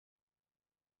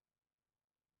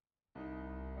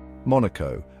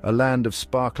Monaco, a land of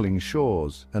sparkling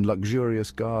shores and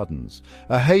luxurious gardens,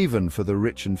 a haven for the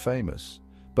rich and famous.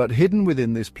 But hidden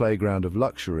within this playground of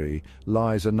luxury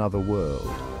lies another world,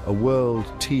 a world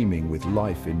teeming with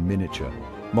life in miniature.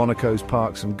 Monaco's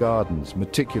parks and gardens,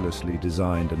 meticulously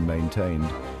designed and maintained,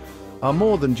 are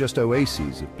more than just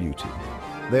oases of beauty.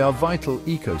 They are vital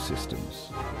ecosystems,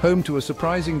 home to a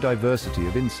surprising diversity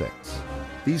of insects.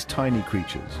 These tiny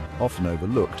creatures, often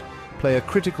overlooked, play a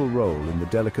critical role in the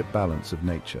delicate balance of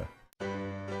nature.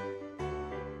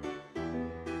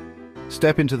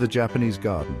 Step into the Japanese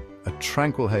garden, a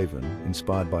tranquil haven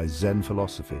inspired by Zen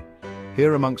philosophy.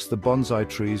 Here amongst the bonsai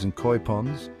trees and koi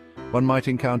ponds, one might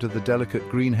encounter the delicate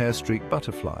green hair-streaked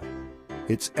butterfly.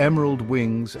 Its emerald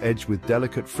wings, edged with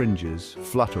delicate fringes,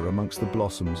 flutter amongst the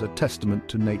blossoms, a testament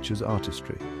to nature's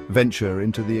artistry. Venture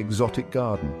into the exotic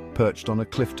garden, perched on a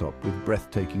clifftop with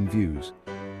breathtaking views.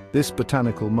 This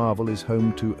botanical marvel is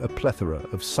home to a plethora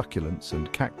of succulents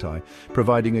and cacti,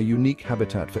 providing a unique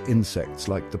habitat for insects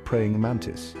like the praying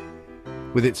mantis.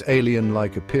 With its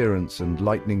alien-like appearance and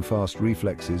lightning-fast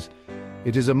reflexes,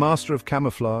 it is a master of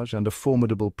camouflage and a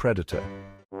formidable predator.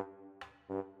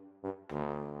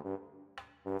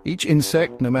 Each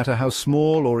insect, no matter how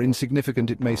small or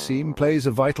insignificant it may seem, plays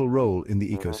a vital role in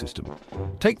the ecosystem.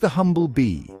 Take the humble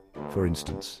bee, for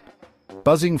instance.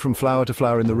 Buzzing from flower to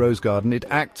flower in the rose garden, it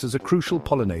acts as a crucial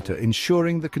pollinator,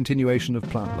 ensuring the continuation of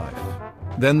plant life.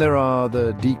 Then there are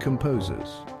the decomposers,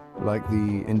 like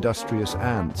the industrious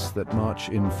ants that march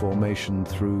in formation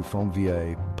through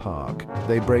Fontvieille Park.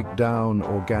 They break down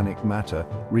organic matter,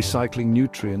 recycling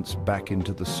nutrients back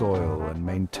into the soil and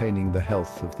maintaining the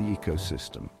health of the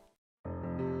ecosystem.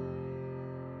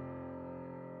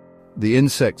 The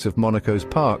insects of Monaco's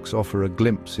parks offer a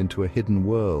glimpse into a hidden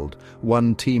world,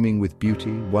 one teeming with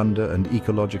beauty, wonder, and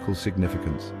ecological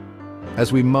significance.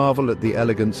 As we marvel at the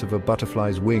elegance of a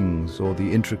butterfly's wings or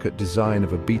the intricate design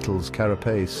of a beetle's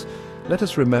carapace, let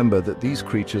us remember that these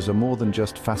creatures are more than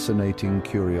just fascinating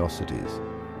curiosities.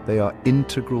 They are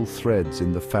integral threads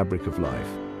in the fabric of life,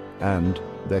 and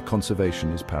their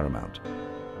conservation is paramount.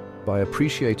 By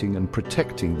appreciating and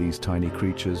protecting these tiny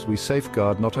creatures, we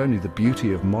safeguard not only the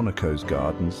beauty of Monaco's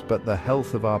gardens, but the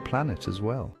health of our planet as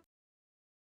well.